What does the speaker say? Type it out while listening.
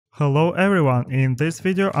Hello everyone, in this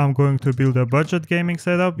video I'm going to build a budget gaming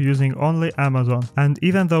setup using only Amazon, and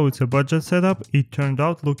even though it's a budget setup, it turned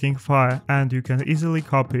out looking fire and you can easily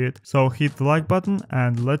copy it. So hit the like button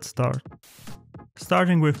and let's start.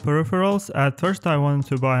 Starting with peripherals, at first I wanted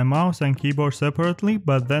to buy a mouse and keyboard separately,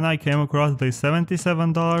 but then I came across the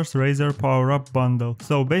 $77 Razer Power Up bundle.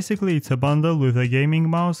 So basically it's a bundle with a gaming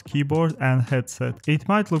mouse, keyboard and headset. It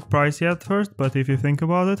might look pricey at first, but if you think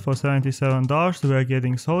about it, for $77 we are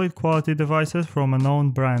getting solid quality devices from a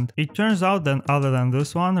known brand. It turns out that other than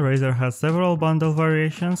this one, Razer has several bundle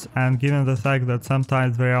variations, and given the fact that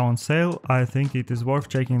sometimes they are on sale, I think it is worth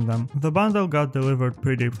checking them. The bundle got delivered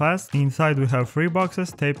pretty fast. Inside we have 3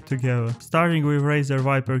 boxes taped together. Starting with Razer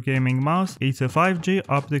Viper gaming mouse, it's a 5G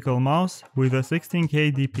optical mouse with a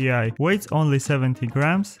 16K DPI, weighs only 70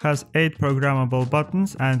 grams, has 8 programmable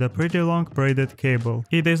buttons and a pretty long braided cable.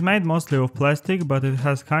 It is made mostly of plastic, but it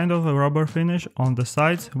has kind of a rubber finish on the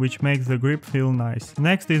sides which makes the grip feel nice.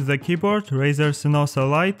 Next is the keyboard, Razer Cynosa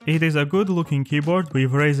Lite. It is a good looking keyboard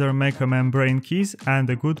with Razer Mecha membrane keys and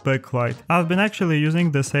a good backlight. I've been actually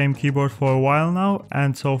using the same keyboard for a while now,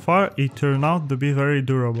 and so far it turned out to be very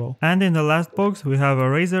durable. And in the last box we have a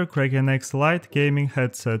Razer Kraken X Lite gaming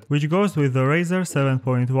headset, which goes with the Razer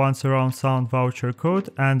 7.1 surround sound voucher code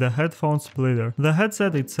and a headphone splitter. The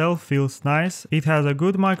headset itself feels nice, it has a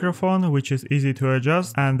good microphone which is easy to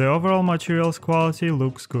adjust, and the overall materials quality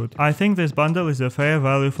looks good. I think this bundle is a fair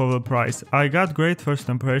value for the price. I got great first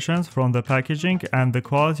impressions from the packaging and the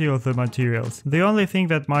quality of the materials. The only thing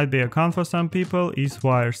that might be a con for some people is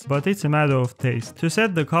wires, but it's a matter of taste. To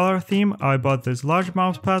set the color theme, I bought this large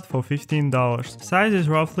mousepad for $15. Size is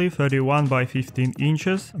roughly 31 by 15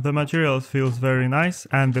 inches, the materials feels very nice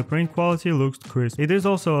and the print quality looks crisp. It is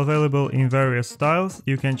also available in various styles,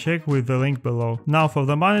 you can check with the link below. Now for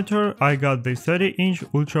the monitor, I got this 30-inch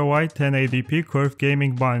ultra-wide 1080p curved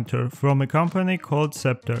gaming monitor from a company called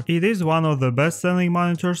Scepter. It is one of the best selling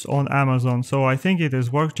monitors on Amazon, so I think it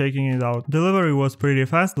is worth checking it out. Delivery was pretty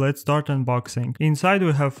fast, let's start unboxing. Inside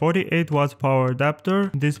we have 48 watts power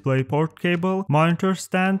adapter, display port cable, monitor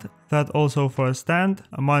stand, that also for a stand,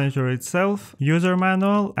 a monitor itself, user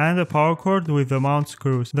manual and a power cord with the mount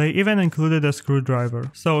screws. They even included a screwdriver.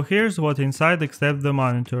 So here's what inside except the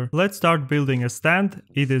monitor. Let's start building a stand.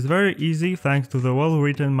 It is very easy thanks to the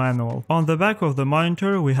well-written manual. On the back of the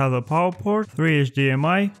monitor we have a power port, 3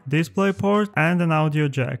 HDMI, display port and an audio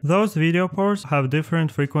jack. Those video ports have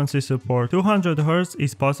different frequency support. 200 Hz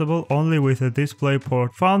is possible only with a display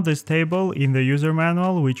port. Found this table in the user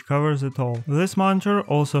manual which covers it all. This monitor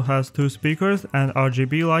also has 2 speakers and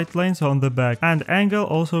RGB light lanes on the back, and angle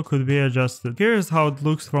also could be adjusted. Here's how it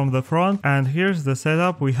looks from the front, and here's the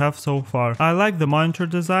setup we have so far. I like the monitor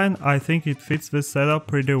design, I think it fits this setup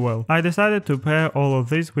pretty well. I decided to pair all of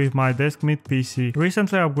this with my DeskMate PC.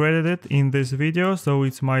 Recently upgraded it in this video, so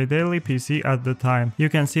it's my daily PC at the time. You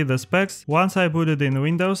can see the specs. Once I booted in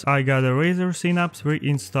Windows, I got a Razer Synapse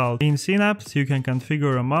reinstalled. In Synapse you can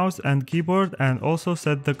configure a mouse and keyboard and also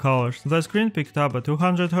set the colors. The screen picked up a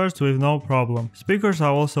 200 Hz with no problem. Speakers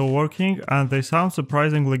are also working and they sound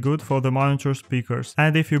surprisingly good for the monitor speakers.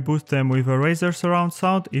 And if you boost them with a Razer surround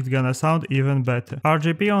sound, it's gonna sound even better.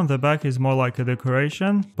 RGB on the back is more like a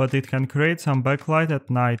decoration, but it can create some backlight at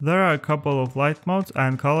night. There are a couple of light modes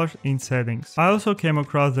and colors in settings. I also came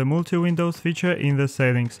across the multi-windows feature in the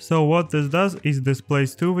settings. So what this does is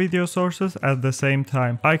displays 2 video sources at the same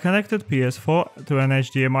time. I connected PS4 to an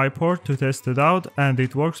HDMI port to test it out and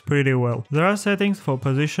it works pretty well. There are settings for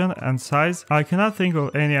position and size. I cannot think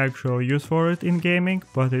of any actual use for it in gaming,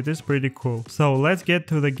 but it is pretty cool. So let's get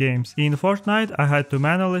to the games. In Fortnite I had to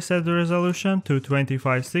manually set the resolution to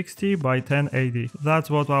 2560 by 1080. That's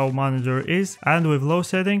what our monitor is, and with low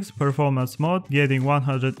settings, performance mode, getting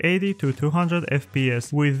 180 to 200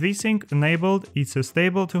 FPS. With VSync enabled, it's a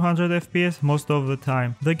stable 200 FPS most of the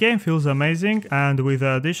time. The game feels amazing, and with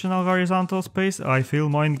the additional horizontal space I feel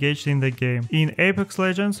more engaged in the game. In Apex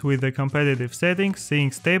Legends with the competitive settings,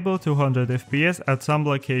 seeing stable 200 FPS at some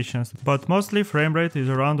locations, but mostly frame rate is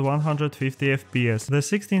around 150 FPS. The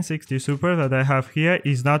 1660 Super that I have here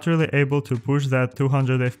is not really able to push that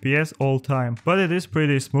 200 FPS all time, but it is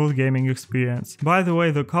pretty smooth gaming experience. By the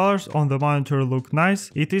way, the colors on the monitor look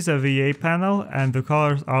nice. It is a VA panel and the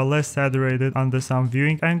colors are less saturated under some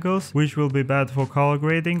viewing angles, which will be bad for color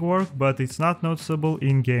grading work, but it's not noticeable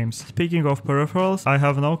in games. Speaking of peripherals, I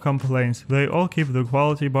have no complaints. They all keep the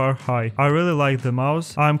quality bar high. I really like the mouse,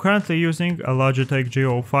 mouse. I'm currently using a Logitech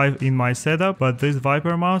G05 in my setup, but this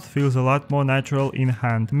Viper mouse feels a lot more natural in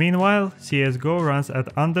hand. Meanwhile, CSGO runs at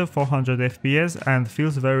under 400 FPS and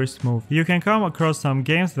feels very smooth. You can come across some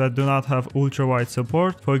games that do not have ultra-wide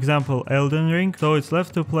support, for example Elden Ring, so it's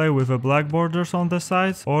left to play with the black borders on the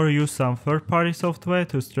sides or use some third-party software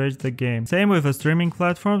to stretch the game. Same with the streaming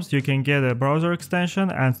platforms, you can get a browser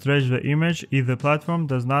extension and stretch the image if the platform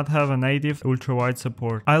does not have a native ultra-wide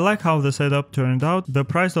support. I like how the setup turned out. The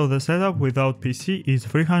price of the setup without PC is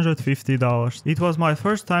 $350. It was my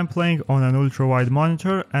first time playing on an ultra-wide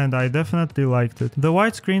monitor and I definitely liked it. The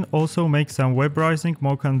widescreen also makes some web browsing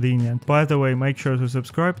more convenient. By the way, make sure to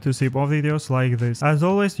subscribe to see more videos like this. As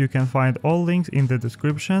always, you can find all links in the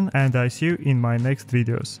description and I see you in my next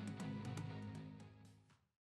videos.